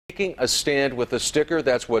Taking a stand with a sticker.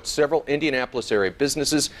 That's what several Indianapolis area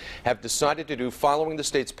businesses have decided to do following the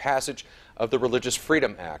state's passage of the Religious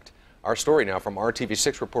Freedom Act. Our story now from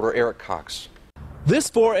RTV6 reporter Eric Cox. This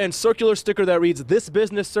 4-inch circular sticker that reads, "This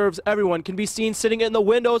business serves everyone," can be seen sitting in the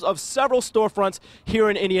windows of several storefronts here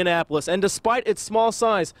in Indianapolis. And despite its small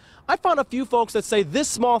size, I found a few folks that say this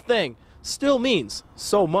small thing still means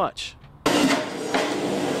so much.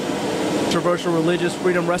 Controversial Religious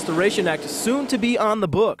Freedom Restoration Act soon to be on the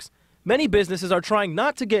books. Many businesses are trying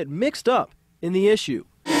not to get mixed up in the issue.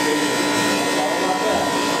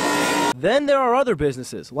 Then there are other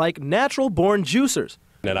businesses like natural-born juicers,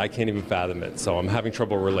 and I can't even fathom it, so I'm having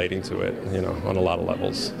trouble relating to it, on a lot of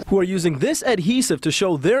levels. Who are using this adhesive to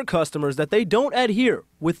show their customers that they don't adhere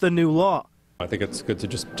with the new law. I think it's good to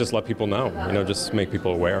just let people know, just make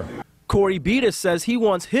people aware. Corey Beatus says he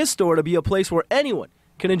wants his store to be a place where anyone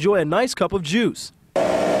can enjoy a nice cup of juice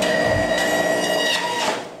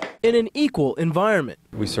in an equal environment.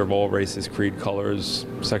 We serve all races, creed, colors,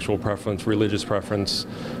 sexual preference, religious preference.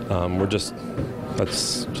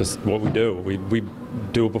 That's just what we do. We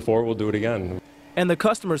do it before, we'll do it again. And the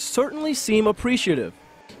customers certainly seem appreciative.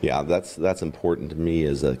 Yeah, that's important to me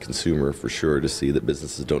as a consumer, for sure, to see that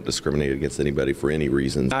businesses don't discriminate against anybody for any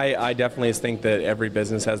reason. I definitely think that every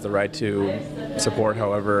business has the right to support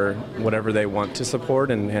whatever they want to support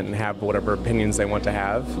and have whatever opinions they want to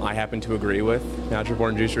have. I happen to agree with Natural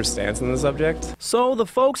Born Juicers' stance on the subject. So the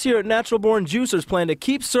folks here at Natural Born Juicers plan to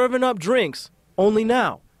keep serving up drinks, only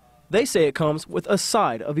now they say it comes with a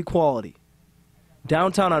side of equality.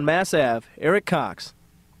 Downtown on Mass Ave, Eric Cox,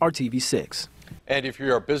 RTV6. And if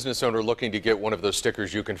you're a business owner looking to get one of those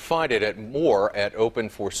stickers, you can find it at more at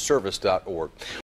openforservice.org.